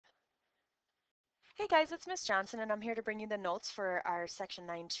Hey guys, it's Miss Johnson and I'm here to bring you the notes for our section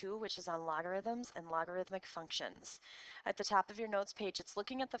 9.2, which is on logarithms and logarithmic functions. At the top of your notes page, it's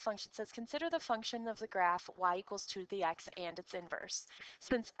looking at the function. It says, consider the function of the graph y equals 2 to the x and its inverse.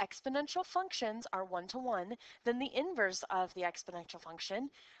 Since exponential functions are one-to-one, then the inverse of the exponential function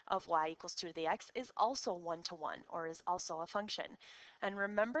of y equals 2 to the x is also one-to-one, or is also a function. And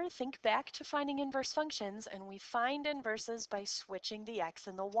remember, think back to finding inverse functions, and we find inverses by switching the x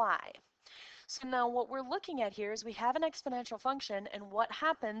and the y. So now what we're looking at here is we have an exponential function and what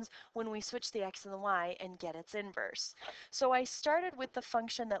happens when we switch the x and the y and get its inverse. So I started with the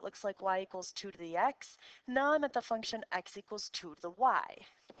function that looks like y equals 2 to the x. Now I'm at the function x equals 2 to the y.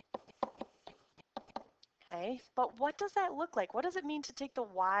 Okay, but what does that look like? What does it mean to take the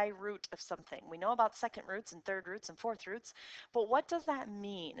y root of something? We know about second roots and third roots and fourth roots, but what does that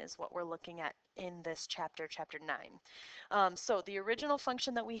mean is what we're looking at in this chapter, chapter 9. So the original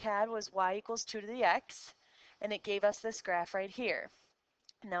function that we had was y equals 2 to the x, and it gave us this graph right here.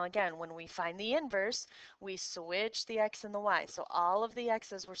 Now again, when we find the inverse, we switch the x and the y. So all of the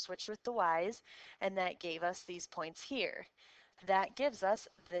x's were switched with the y's, and that gave us these points here. That gives us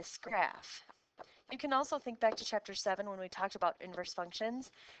this graph. You can also think back to chapter 7 when we talked about inverse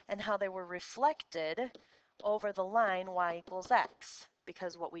functions and how they were reflected over the line y equals x,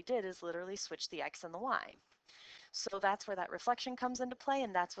 because what we did is literally switch the x and the y. So that's where that reflection comes into play,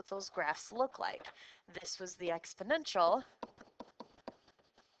 and that's what those graphs look like. This was the exponential,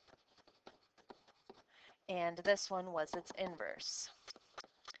 and this one was its inverse.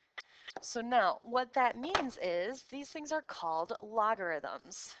 So now, what that means is these things are called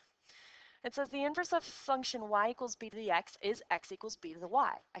logarithms. It says the inverse of function y equals b to the x is x equals b to the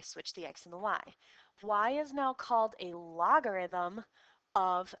y. I switch the x and the y. Y is now called a logarithm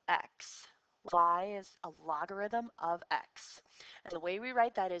of x. Y is a logarithm of x. And the way we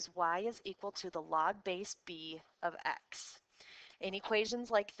write that is y is equal to the log base b of x. In equations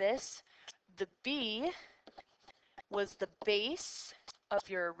like this, the b was the base of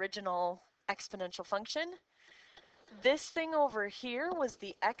your original exponential function. This thing over here was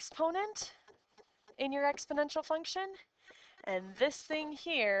the exponent in your exponential function, and this thing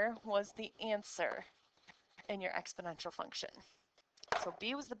here was the answer in your exponential function. So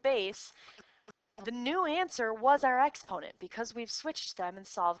b was the base. The new answer was our exponent because we've switched them and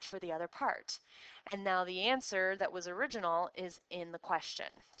solved for the other part. And now the answer that was original is in the question.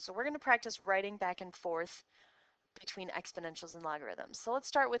 So we're going to practice writing back and forth between exponentials and logarithms. So let's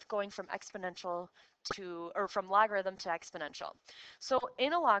start with going from exponential to, or from logarithm to exponential. So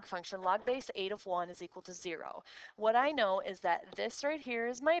in a log function, log base 8 of 1 is equal to 0. What I know is that this right here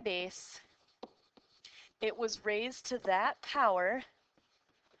is my base. It was raised to that power,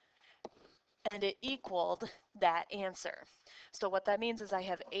 and it equaled that answer. So what that means is I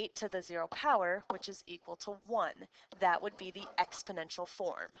have 8 to the 0 power, which is equal to 1. That would be the exponential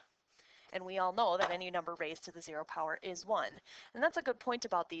form. And we all know that any number raised to the 0 power is 1. And that's a good point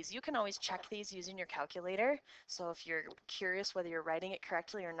about these. You can always check these using your calculator. So if you're curious whether you're writing it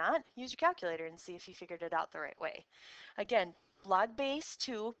correctly or not, use your calculator and see if you figured it out the right way. Again, log base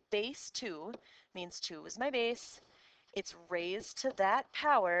 2 means 2 is my base. It's raised to that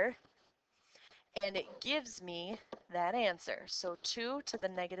power, and it gives me that answer. So 2 to the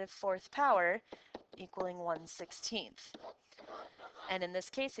negative 4th power equaling 1/16. And in this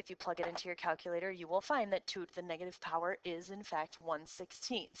case, if you plug it into your calculator, you will find that 2 to the negative power is in fact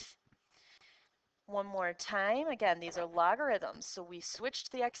 1/16. One more time, again, these are logarithms. So we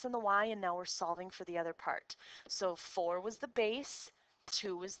switched the x and the y, and now we're solving for the other part. So 4 was the base,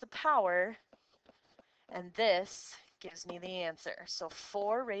 2 was the power, and this gives me the answer. So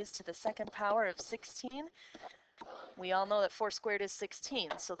 4 raised to the second power of 16. We all know that 4 squared is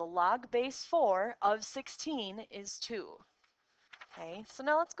 16. So the log base 4 of 16 is 2. Okay, so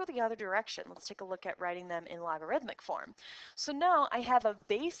now let's go the other direction. Let's take a look at writing them in logarithmic form. So now I have a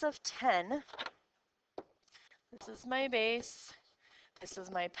base of 10. This is my base. This is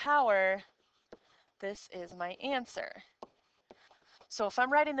my power. This is my answer. So if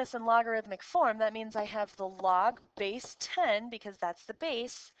I'm writing this in logarithmic form, that means I have the log base 10, because that's the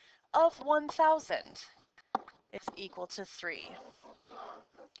base, of 1,000 is equal to 3.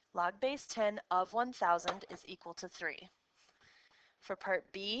 Log base 10 of 1,000 is equal to 3. For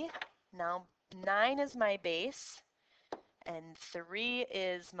part B, now 9 is my base, and 3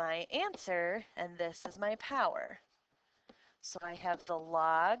 is my answer, and this is my power. So I have the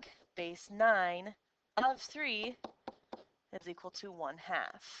log base 9 of 3 is equal to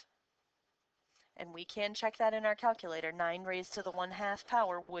 1/2. And we can check that in our calculator. 9 raised to the 1/2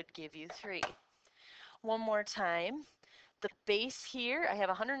 power would give you 3. One more time. The base here, I have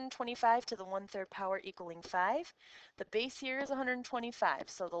 125 to the 1/3 power equaling 5. The base here is 125,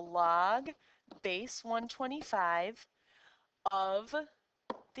 so the log base 125 of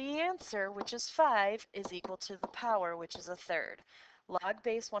the answer, which is 5, is equal to the power, which is 1/3. Log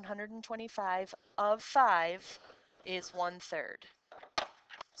base 125 of 5 is 1/3.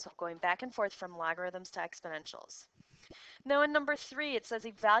 So going back and forth from logarithms to exponentials. Now in number 3, it says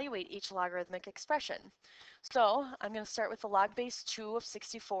evaluate each logarithmic expression. So I'm going to start with the log base 2 of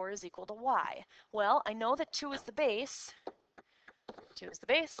 64 is equal to y. Well, I know that 2 is the base. 2 is the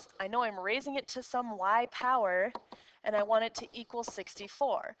base. I know I'm raising it to some y power, and I want it to equal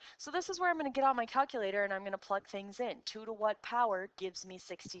 64. So this is where I'm going to get out my calculator and I'm going to plug things in. 2 to what power gives me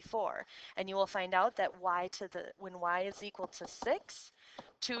 64? And you will find out that when y is equal to 6,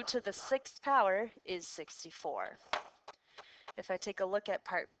 2 to the 6th power is 64. If I take a look at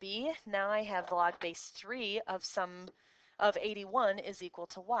part B, now I have log base 3 of 81 is equal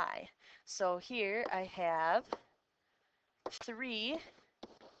to y. So here I have 3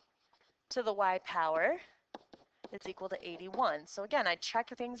 to the y power is equal to 81. So again, I check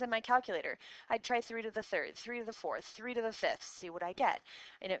things in my calculator. I'd try 3 to the 3rd, 3 to the 4th, 3 to the 5th, see what I get.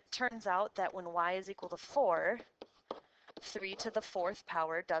 And it turns out that when y is equal to 4, 3 to the 4th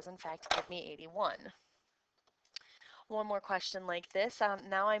power does in fact give me 81. One more question like this.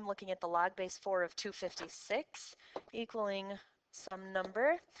 Now I'm looking at the log base 4 of 256 equaling some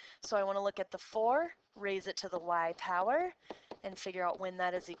number. So I want to look at the 4, raise it to the y power, and figure out when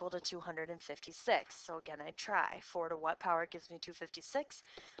that is equal to 256. So again, I try. 4 to what power gives me 256?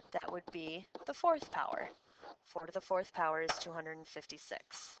 That would be the 4th power. 4 to the 4th power is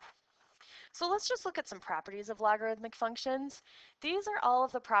 256. So let's just look at some properties of logarithmic functions. These are all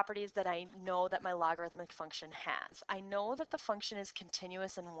of the properties that I know that my logarithmic function has. I know that the function is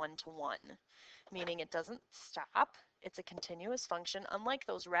continuous and one-to-one, meaning it doesn't stop. It's a continuous function, unlike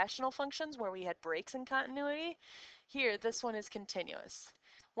those rational functions where we had breaks in continuity. Here, this one is continuous.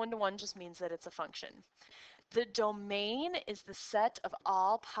 One-to-one just means that it's a function. The domain is the set of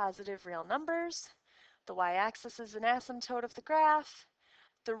all positive real numbers. The y-axis is an asymptote of the graph.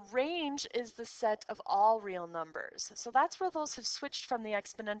 The range is the set of all real numbers. So that's where those have switched from the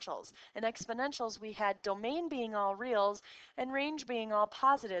exponentials. In exponentials, we had domain being all reals and range being all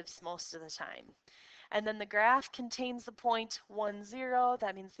positives most of the time. And then the graph contains the point 1, 0.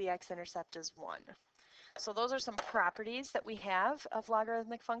 That means the x-intercept is 1. So those are some properties that we have of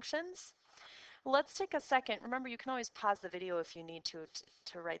logarithmic functions. Let's take a second. Remember, you can always pause the video if you need to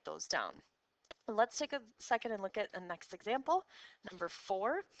write those down. Let's take a second and look at the next example, number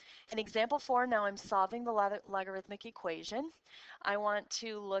 4. In example 4, now I'm solving the logarithmic equation. I want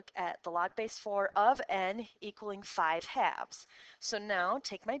to look at the log base 4 of n equaling 5/2. So now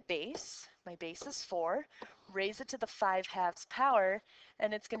take my base is 4, raise it to the 5/2 power,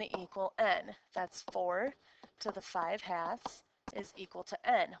 and it's going to equal n. That's 4 to the 5/2 is equal to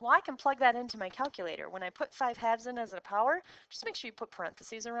n. Well, I can plug that into my calculator. When I put 5/2 in as a power, just make sure you put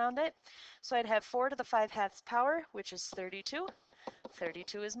parentheses around it. So I'd have 4 to the 5/2 power, which is 32.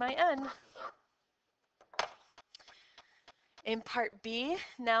 32 is my n. In part B,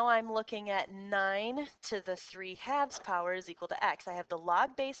 now I'm looking at 9 to the 3/2 power is equal to x. I have the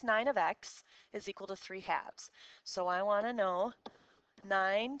log base 9 of x is equal to 3/2. So I want to know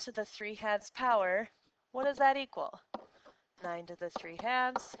 9 to the 3/2 power, what does that equal? 9 to the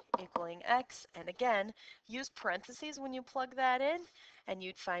 3/2 equaling x, and again, use parentheses when you plug that in, and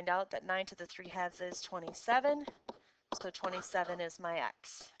you'd find out that 9 to the 3/2 is 27, so 27 is my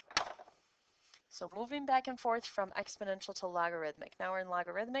x. So moving back and forth from exponential to logarithmic. Now we're in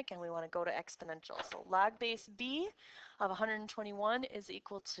logarithmic and we want to go to exponential. So log base b of 121 is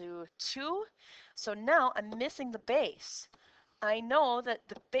equal to 2. So now I'm missing the base. I know that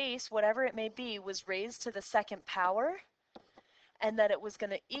the base, whatever it may be, was raised to the 2nd power, and that it was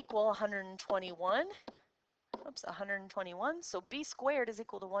going to equal 121. Oops, 121. So b squared is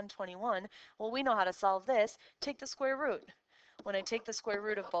equal to 121. Well, we know how to solve this. Take the square root. When I take the square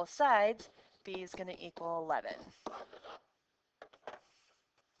root of both sides, b is going to equal 11.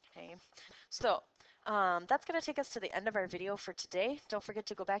 Okay, so that's going to take us to the end of our video for today. Don't forget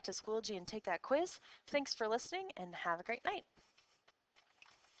to go back to Schoology and take that quiz. Thanks for listening, and have a great night.